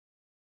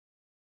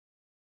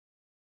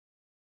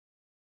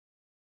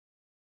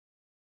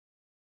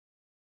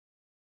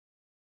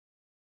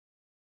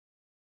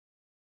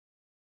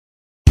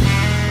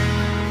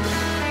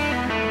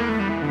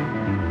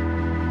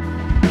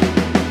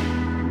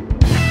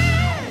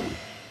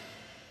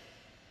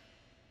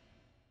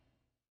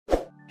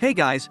Hey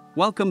guys,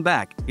 welcome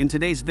back. In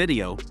today's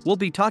video, we'll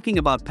be talking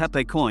about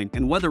Pepe coin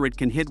and whether it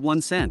can hit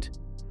 1 cent.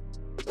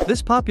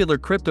 This popular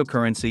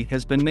cryptocurrency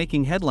has been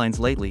making headlines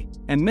lately,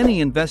 and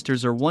many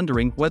investors are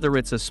wondering whether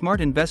it's a smart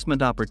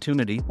investment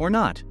opportunity or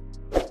not.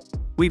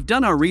 We've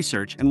done our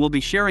research and will be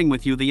sharing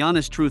with you the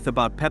honest truth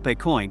about Pepe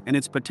coin and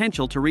its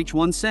potential to reach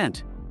 1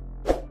 cent.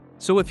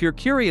 So if you're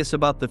curious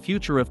about the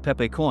future of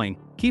Pepe coin,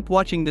 keep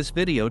watching this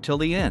video till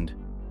the end.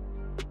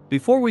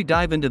 Before we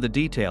dive into the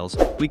details,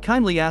 we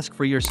kindly ask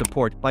for your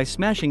support by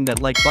smashing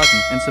that like button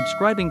and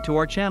subscribing to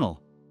our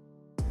channel.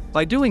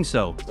 By doing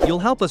so, you'll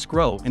help us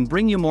grow and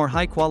bring you more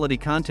high-quality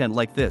content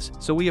like this,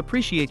 so we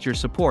appreciate your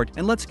support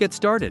and let's get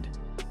started.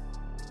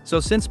 So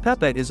since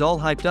Pepe is all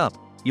hyped up,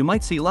 you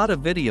might see a lot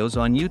of videos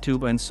on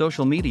YouTube and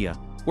social media,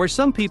 where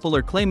some people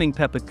are claiming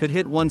Pepe could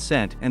hit 1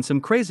 cent and some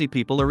crazy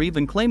people are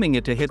even claiming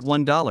it to hit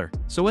 $1.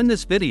 So in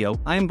this video,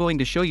 I am going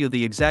to show you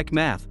the exact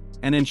math,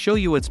 and then show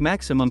you its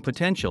maximum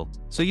potential,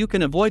 so you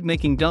can avoid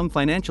making dumb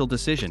financial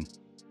decisions.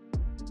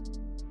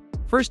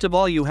 First of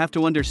all, you have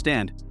to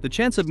understand, the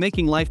chance of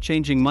making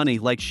life-changing money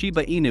like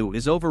Shiba Inu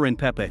is over in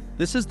Pepe.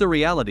 This is the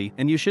reality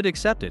and you should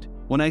accept it.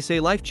 When I say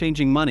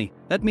life-changing money,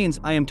 that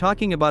means I am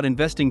talking about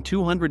investing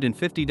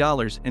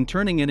 $250 and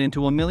turning it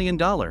into $1 million.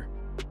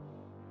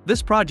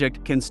 This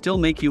project can still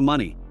make you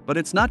money, but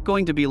it's not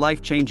going to be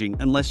life-changing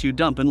unless you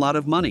dump a lot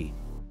of money.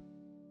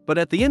 But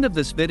at the end of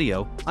this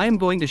video, I am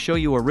going to show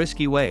you a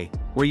risky way,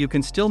 where you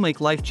can still make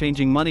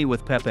life-changing money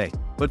with Pepe.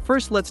 But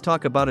first let's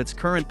talk about its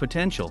current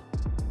potential.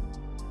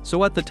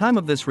 So at the time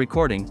of this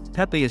recording,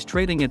 Pepe is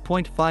trading at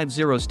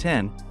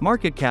 0.5010,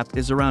 market cap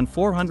is around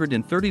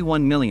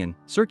 431 million,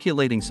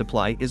 circulating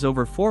supply is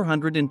over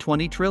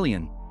 420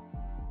 trillion.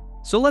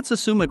 So let's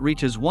assume it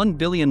reaches 1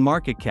 billion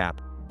market cap,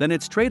 then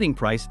its trading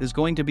price is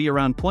going to be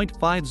around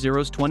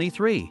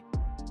 0.5023.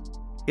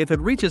 If it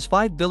reaches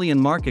 5 billion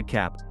market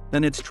cap,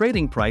 then its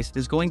trading price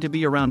is going to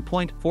be around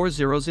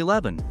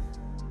 0.4011.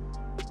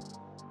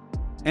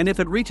 And if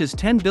it reaches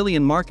 10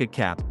 billion market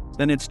cap,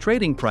 then its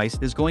trading price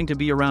is going to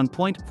be around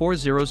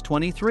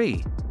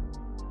 0.4023.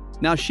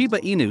 Now Shiba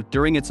Inu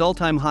during its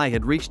all-time high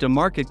had reached a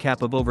market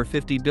cap of over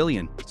 50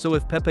 billion, so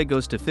if Pepe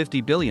goes to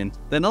 50 billion,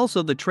 then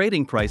also the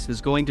trading price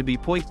is going to be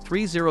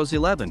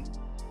 0.3011.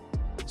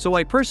 So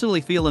I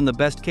personally feel in the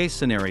best case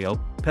scenario,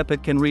 Pepe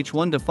can reach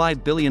 1 to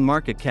 5 billion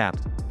market cap,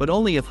 but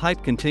only if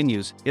hype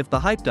continues. If the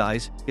hype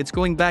dies, it's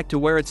going back to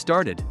where it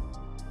started.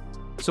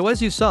 So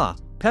as you saw,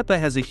 Pepe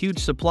has a huge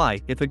supply.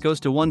 If it goes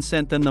to 1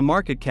 cent, then the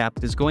market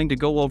cap is going to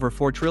go over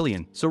 4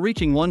 trillion, so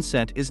reaching 1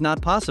 cent is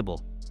not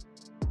possible.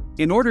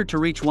 In order to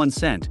reach 1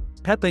 cent,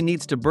 Pepe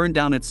needs to burn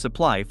down its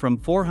supply from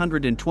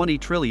 420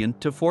 trillion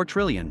to 4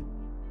 trillion.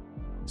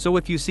 So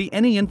if you see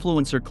any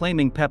influencer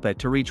claiming Pepe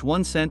to reach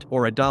 1 cent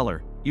or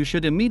 $1, you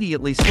should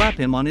immediately slap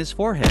him on his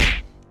forehead.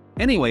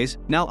 Anyways,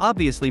 now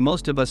obviously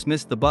most of us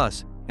missed the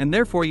bus, and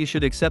therefore you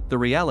should accept the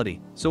reality.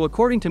 So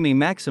according to me,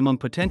 maximum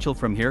potential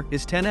from here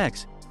is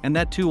 10x, and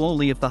that too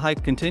only if the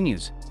hype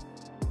continues.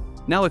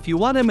 Now if you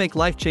want to make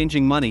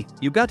life-changing money,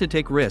 you got to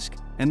take risk,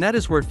 and that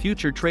is where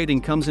future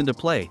trading comes into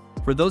play.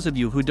 For those of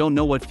you who don't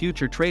know what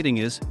future trading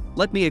is,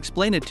 let me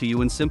explain it to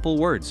you in simple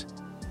words.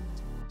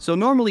 So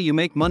normally you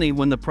make money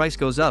when the price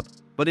goes up,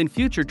 but in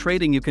future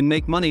trading you can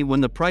make money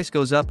when the price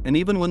goes up and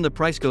even when the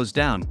price goes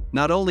down.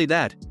 Not only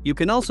that, you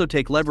can also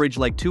take leverage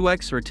like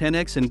 2x or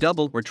 10x and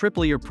double or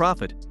triple your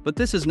profit, but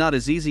this is not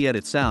as easy as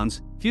it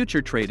sounds.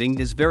 Future trading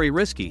is very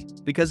risky,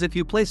 because if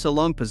you place a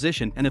long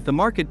position and if the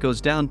market goes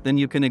down, then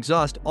you can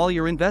exhaust all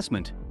your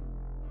investment.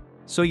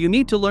 So you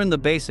need to learn the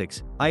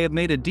basics. I have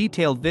made a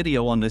detailed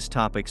video on this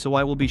topic, so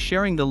I will be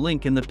sharing the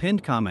link in the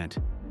pinned comment.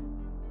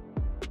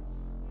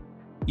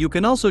 You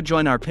can also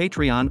join our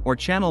Patreon or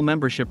channel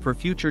membership for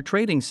future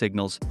trading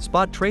signals,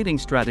 spot trading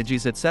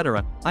strategies,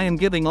 etc. I am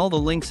giving all the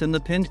links in the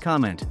pinned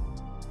comment.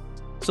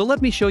 So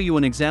let me show you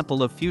an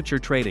example of future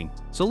trading.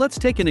 So let's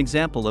take an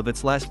example of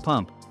its last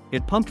pump.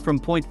 It pumped from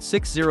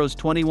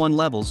 0.6021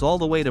 levels all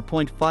the way to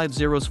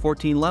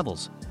 0.5014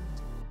 levels.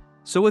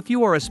 So if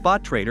you are a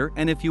spot trader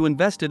and if you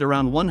invested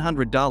around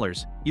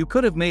 $100, you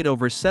could have made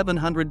over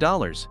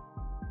 $700.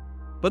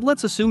 But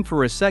let's assume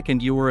for a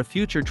second you were a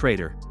future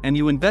trader, and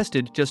you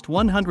invested just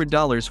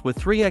 $100 with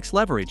 3x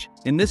leverage.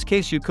 In this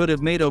case you could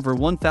have made over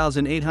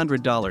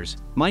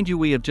 $1,800. Mind you,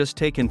 we have just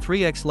taken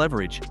 3x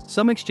leverage.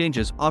 Some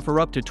exchanges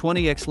offer up to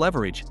 20x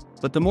leverage,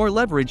 but the more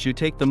leverage you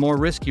take, the more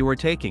risk you are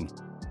taking.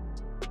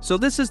 So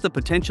this is the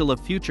potential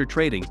of future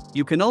trading.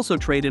 You can also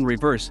trade in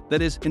reverse,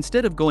 that is,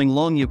 instead of going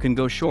long you can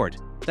go short.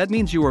 That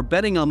means you are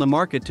betting on the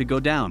market to go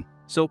down,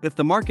 so if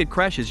the market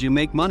crashes you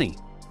make money.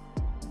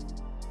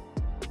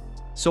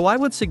 So I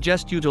would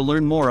suggest you to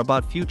learn more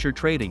about future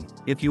trading,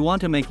 if you want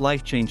to make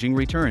life-changing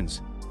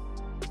returns.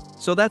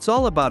 So that's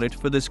all about it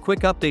for this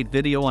quick update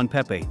video on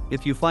Pepe.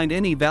 If you find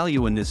any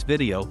value in this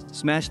video,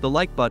 smash the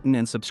like button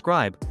and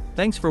subscribe.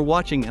 Thanks for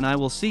watching and I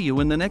will see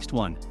you in the next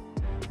one.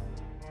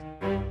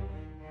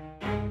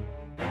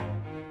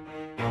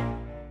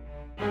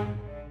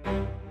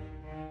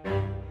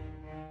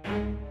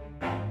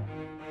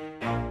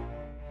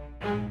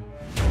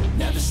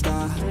 Never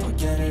stop, I'll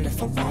get it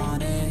if I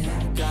want it.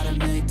 Gotta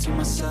make to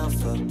myself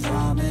a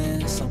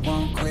promise. I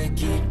won't quit,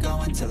 keep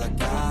going till I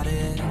got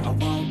it. I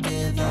won't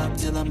give up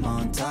till I'm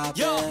on top.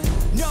 Yo,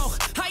 no,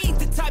 I ain't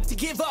the type to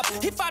give up.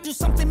 If I do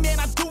something, man,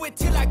 I do it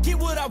till I get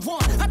what I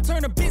want. I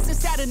turn a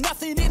business out of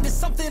nothing into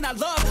something I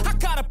love. I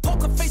got a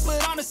poker face,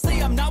 but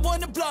honestly, I'm not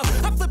one to bluff.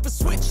 I flip a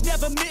switch,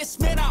 never miss,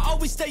 man, I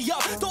always stay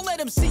up. Don't let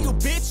them see you,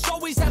 bitch,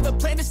 always have a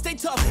plan to stay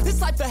tough.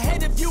 This life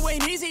ahead of you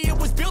ain't easy, it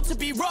was built to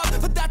be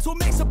rough. But that's what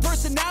makes a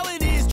personality is